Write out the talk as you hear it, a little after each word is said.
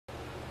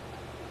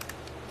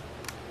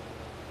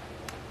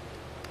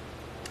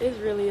It's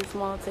really a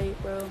small tape,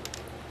 bro.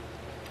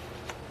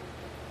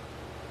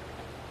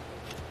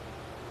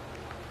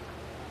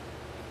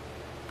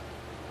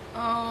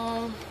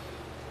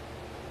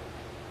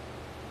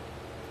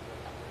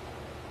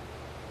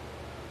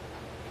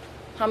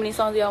 How many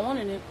songs do y'all want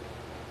in it?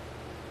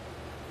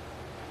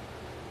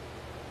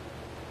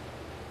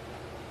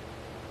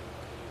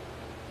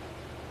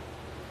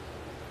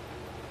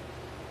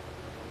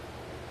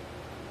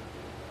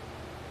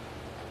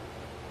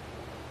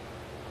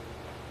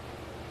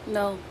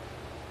 No.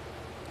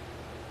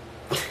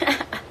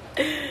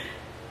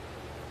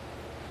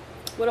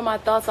 What are my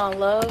thoughts on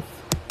love?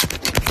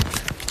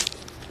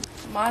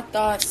 My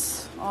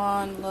thoughts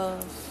on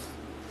love.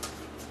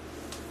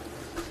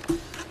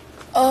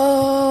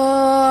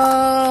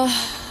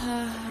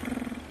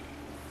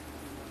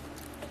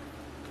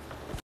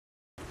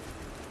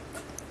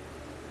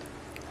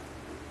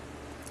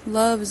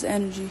 Love is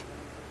energy.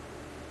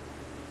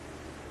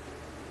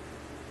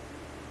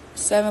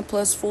 7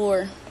 +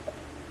 4.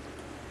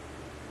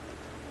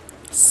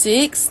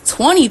 6?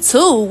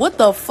 22? What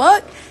the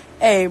fuck?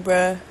 Hey,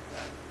 bruh.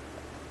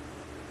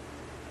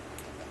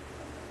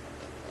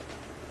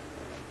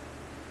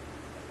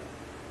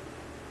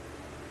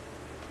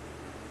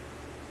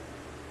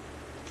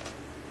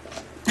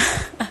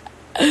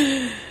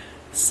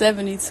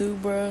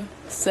 $72, bro.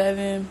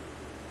 7.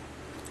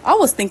 I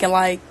was thinking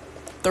like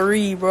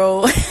 3,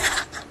 bro.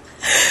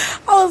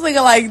 I was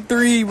thinking like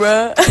 3,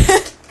 bro.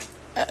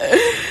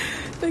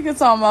 Thinking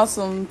talking about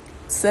some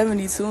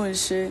 72 and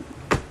shit.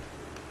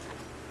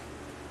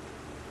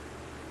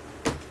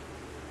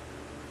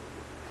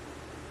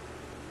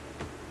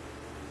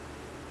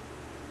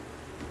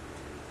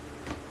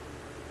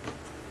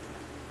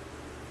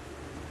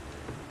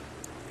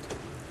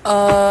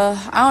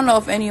 I don't know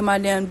if any of my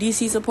damn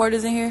DC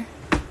supporters in here,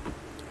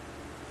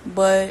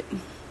 but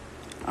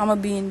I'm gonna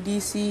be in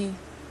DC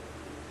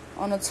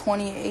on the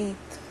 28th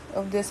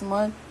of this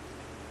month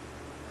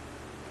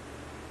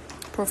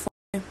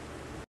performing.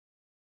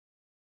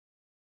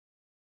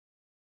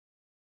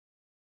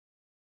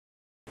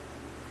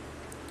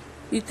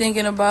 You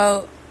thinking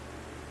about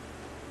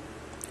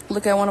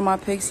look at one of my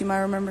pics, you might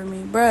remember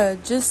me.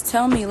 Bruh, just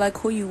tell me like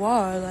who you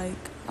are. Like,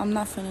 I'm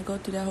not finna go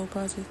through that whole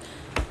process.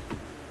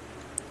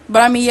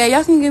 But I mean, yeah,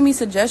 y'all can give me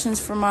suggestions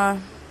for my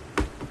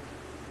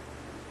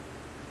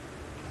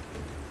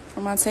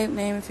tape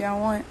name if y'all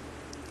want.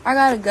 I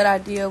got a good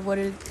idea of what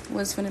it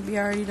was finna be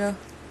already though.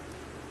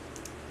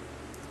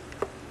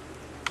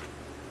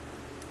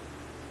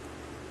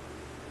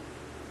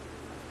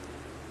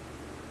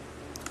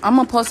 I'm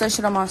gonna post that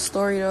shit on my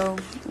story though,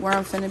 where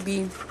I'm finna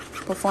be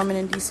performing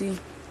in DC.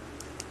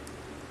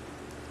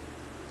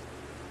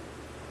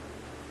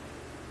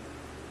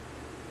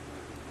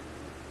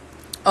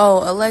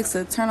 Oh,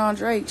 Alexa, turn on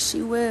Drake.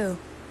 She will.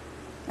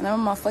 And I'm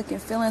in my fucking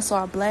feelings, so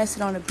I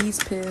blasted on the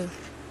beast pill.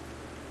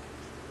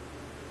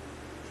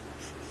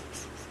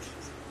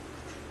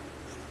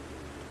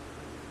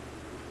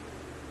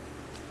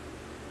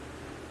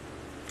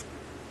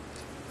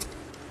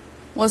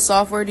 What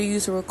software do you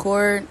use to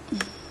record?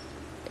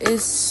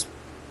 It's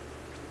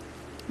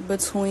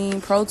between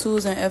Pro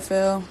Tools and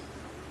FL.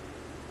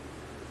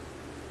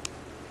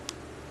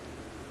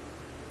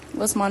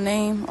 What's my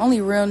name?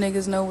 Only real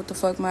niggas know what the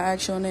fuck my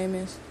actual name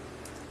is.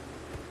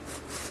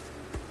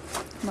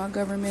 My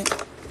government.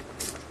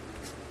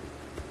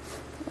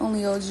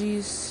 Only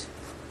OGs.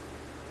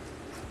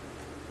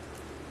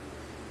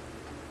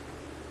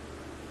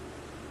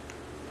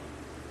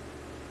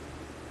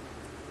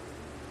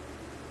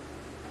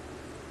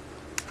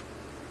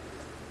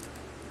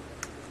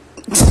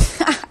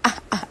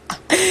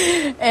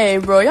 Hey,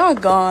 bro, y'all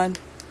gone.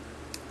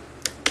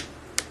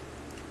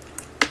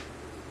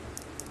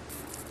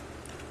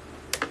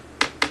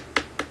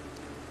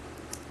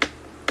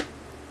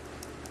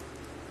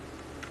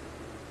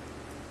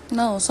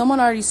 No, someone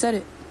already said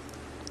it.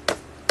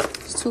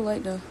 It's too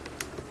late, though.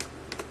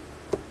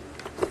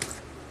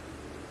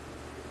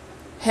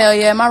 Hell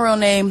yeah, my real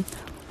name,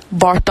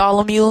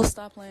 Bartholomew.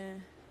 Stop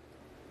playing.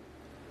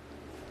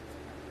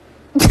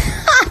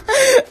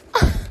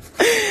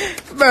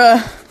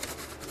 Bruh.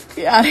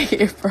 Get out of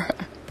here,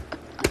 bruh.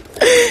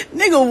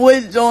 Nigga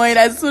would join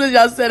as soon as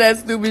y'all said that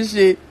stupid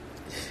shit.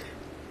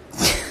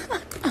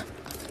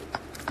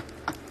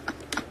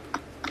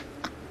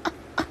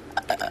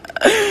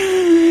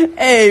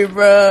 Hey,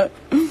 bruh.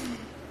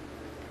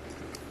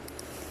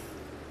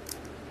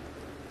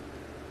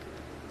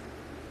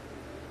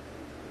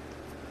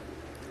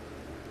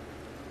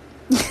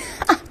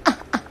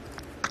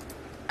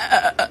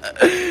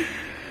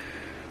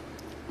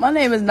 My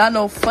name is not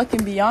no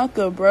fucking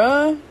Bianca,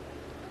 bruh.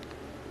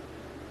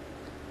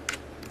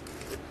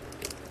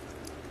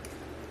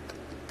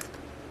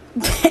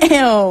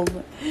 Damn.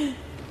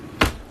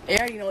 I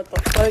already know what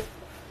the fuck.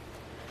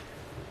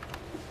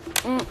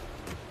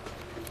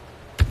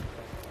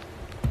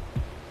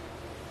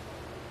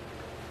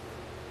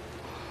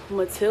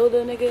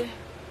 Matilda, nigga.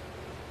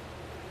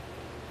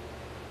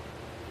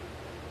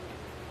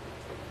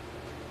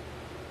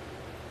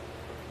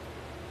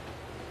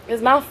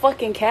 It's not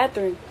fucking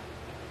Catherine.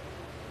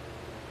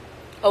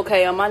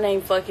 Okay, my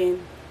name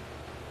fucking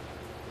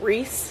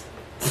Reese.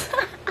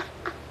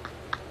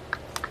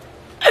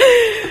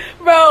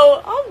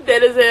 Bro, I'm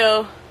dead as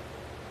hell.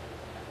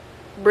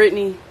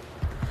 Brittany.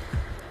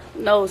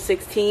 No,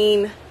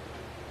 16.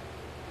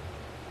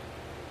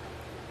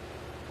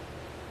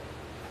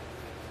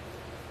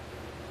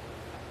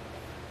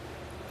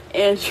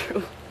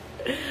 Andrew.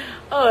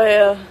 Oh,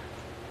 yeah.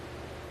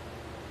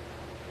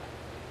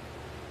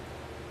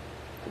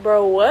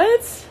 Bro,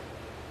 what?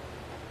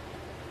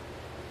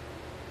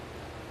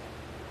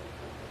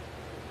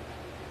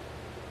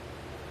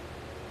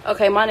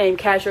 Okay, my name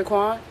Kasher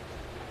Kwan.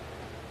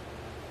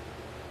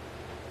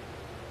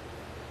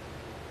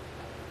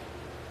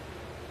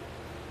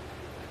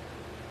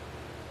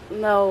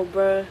 No,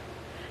 bruh.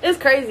 It's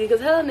crazy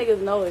because hell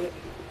niggas know it.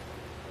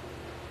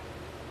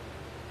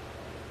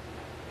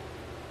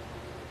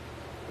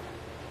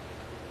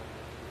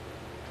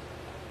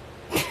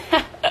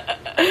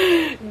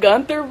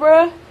 Gunther,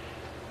 bruh.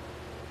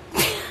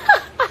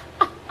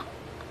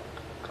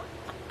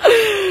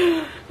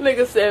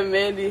 Nigga said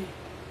Mandy.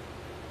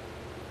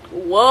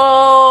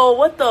 Whoa,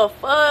 what the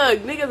fuck?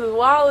 Niggas is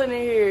wildin' in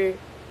here.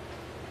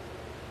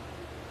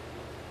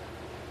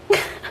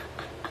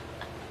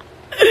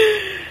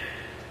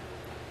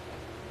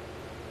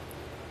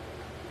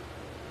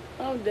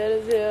 I'm dead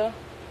as hell.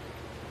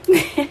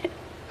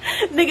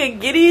 Nigga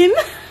Gideon.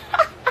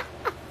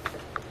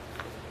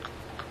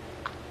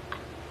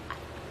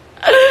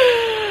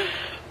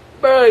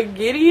 Bro,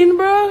 Gideon,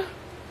 bro.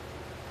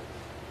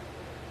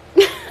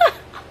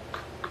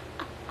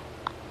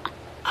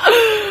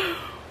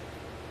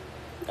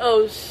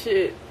 Oh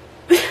shit.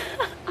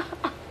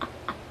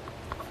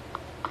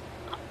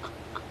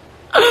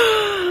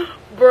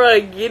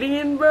 Bruh,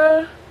 Gideon,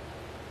 bruh.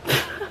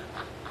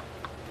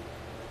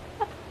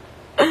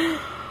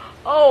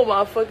 Oh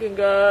my fucking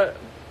god.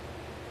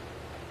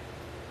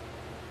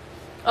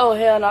 Oh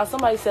hell no,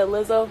 somebody said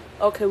Lizzo.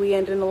 Okay, we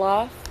ending the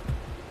live.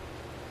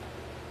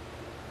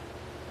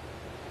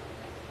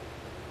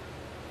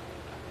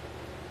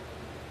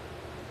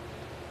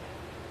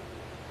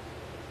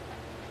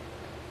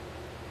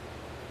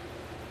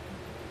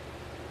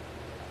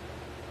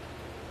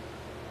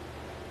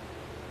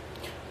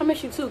 I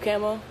miss you too,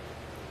 Camo.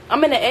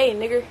 I'm in the A,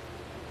 nigga.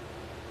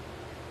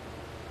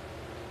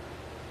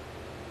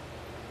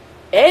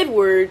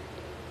 Edward?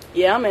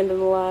 Yeah, I'm ending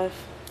the live.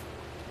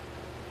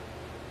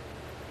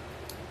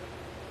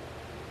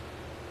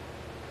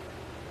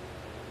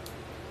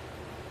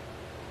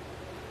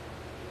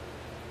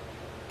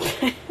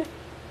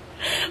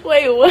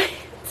 Wait, what?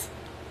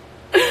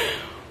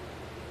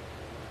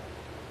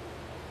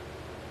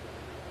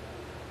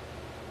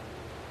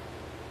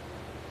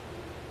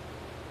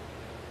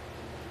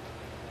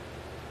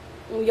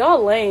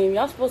 Y'all lame.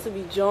 Y'all supposed to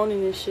be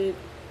joning this shit.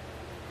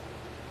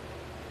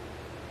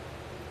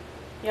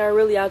 Y'all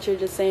really out here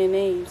just saying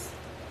names.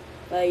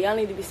 Like, y'all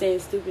need to be saying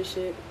stupid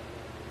shit.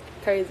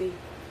 Crazy.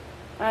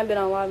 I ain't been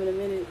on live in a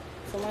minute.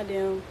 So my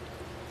damn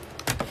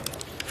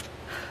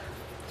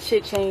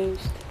shit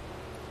changed.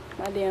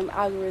 My damn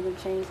algorithm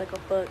changed like a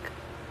fuck.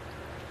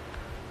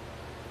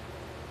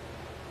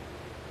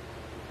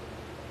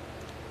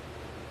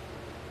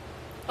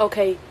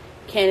 Okay,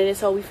 candidate,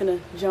 so we finna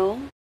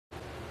Joan.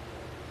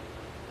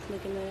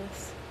 Looking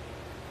ass.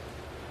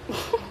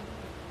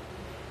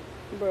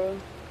 Bro.